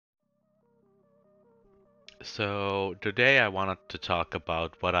So, today I wanted to talk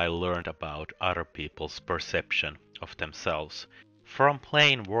about what I learned about other people's perception of themselves from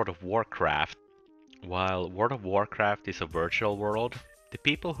playing World of Warcraft. While World of Warcraft is a virtual world, the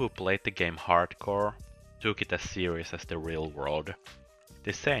people who played the game hardcore took it as serious as the real world.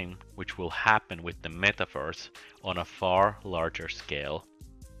 The same which will happen with the Metaverse on a far larger scale.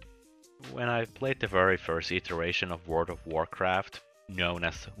 When I played the very first iteration of World of Warcraft, known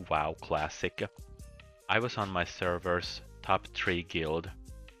as WoW Classic, I was on my server's top 3 guild.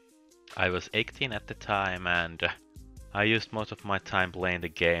 I was 18 at the time and I used most of my time playing the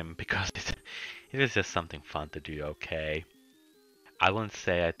game because it was just something fun to do, okay? I wouldn't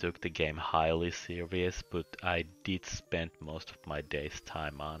say I took the game highly serious, but I did spend most of my day's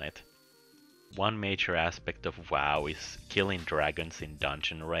time on it. One major aspect of WoW is killing dragons in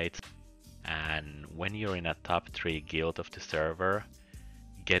dungeon raids, and when you're in a top 3 guild of the server,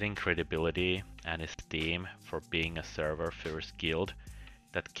 getting credibility and esteem for being a server first guild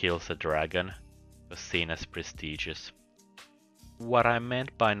that kills a dragon was seen as prestigious. What I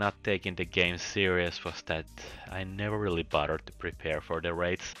meant by not taking the game serious was that I never really bothered to prepare for the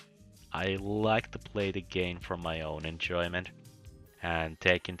raids. I like to play the game for my own enjoyment, and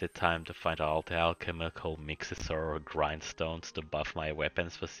taking the time to find all the alchemical mixes or grindstones to buff my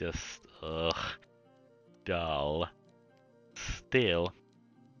weapons was just, dull. Still,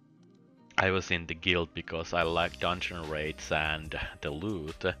 I was in the guild because I liked dungeon raids and the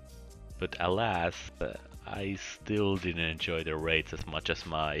loot, but alas, I still didn't enjoy the raids as much as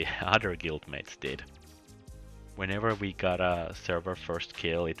my other guildmates did. Whenever we got a server first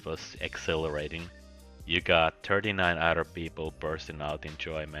kill, it was exhilarating. You got 39 other people bursting out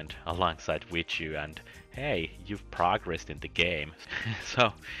enjoyment alongside with you, and hey, you've progressed in the game.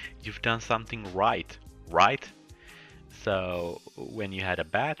 So you've done something right, right? So when you had a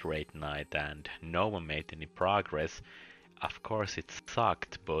bad raid night and no one made any progress, of course it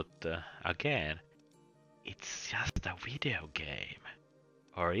sucked, but again, it's just a video game.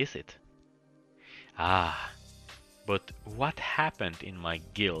 Or is it? Ah, but what happened in my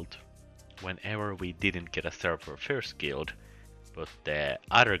guild whenever we didn't get a server first guild, but the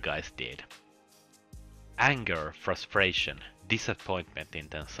other guys did? Anger, frustration, disappointment in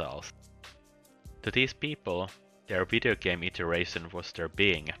themselves. To these people, their video game iteration was their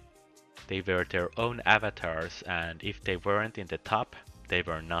being. They were their own avatars, and if they weren't in the top, they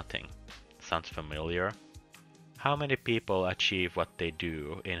were nothing. Sounds familiar? How many people achieve what they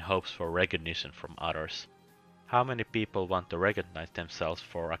do in hopes for recognition from others? How many people want to recognize themselves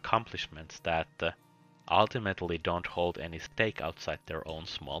for accomplishments that ultimately don't hold any stake outside their own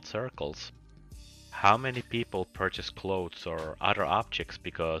small circles? How many people purchase clothes or other objects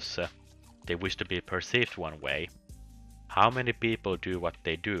because they wish to be perceived one way? How many people do what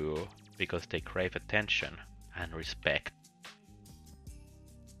they do because they crave attention and respect?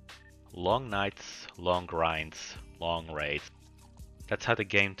 Long nights, long grinds, long raids. That's how the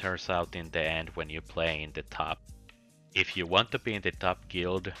game turns out in the end when you play in the top. If you want to be in the top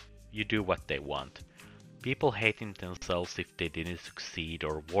guild, you do what they want. People hating themselves if they didn't succeed,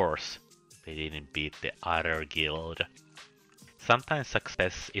 or worse, they didn't beat the other guild. Sometimes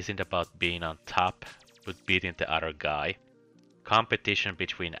success isn't about being on top, but beating the other guy. Competition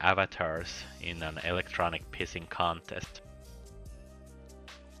between avatars in an electronic pissing contest.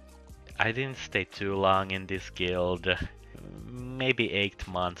 I didn't stay too long in this guild, maybe 8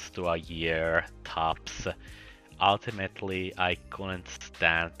 months to a year tops. Ultimately, I couldn't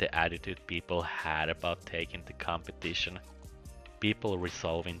stand the attitude people had about taking the competition. People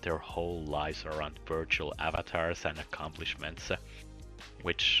resolving their whole lives around virtual avatars and accomplishments,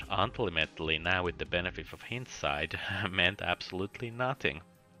 which ultimately, now with the benefit of hindsight, meant absolutely nothing.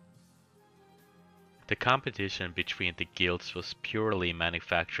 The competition between the guilds was purely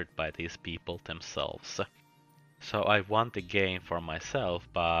manufactured by these people themselves. So I won the game for myself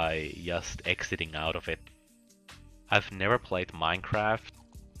by just exiting out of it. I've never played Minecraft.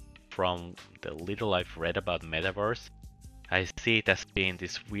 From the little I've read about Metaverse, I see it as being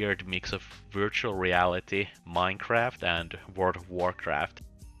this weird mix of virtual reality, Minecraft, and World of Warcraft.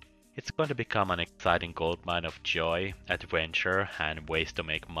 It's going to become an exciting goldmine of joy, adventure, and ways to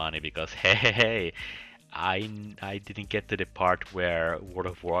make money because hey, I didn't get to the part where World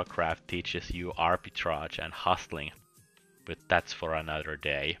of Warcraft teaches you arbitrage and hustling, but that's for another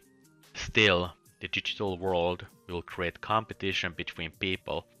day. Still, the digital world will create competition between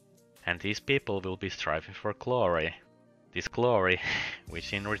people, and these people will be striving for glory. This glory,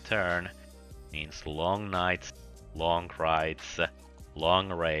 which in return means long nights, long rides,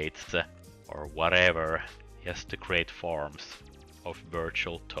 long raids, or whatever, just to create forms of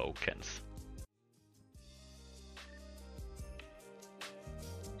virtual tokens.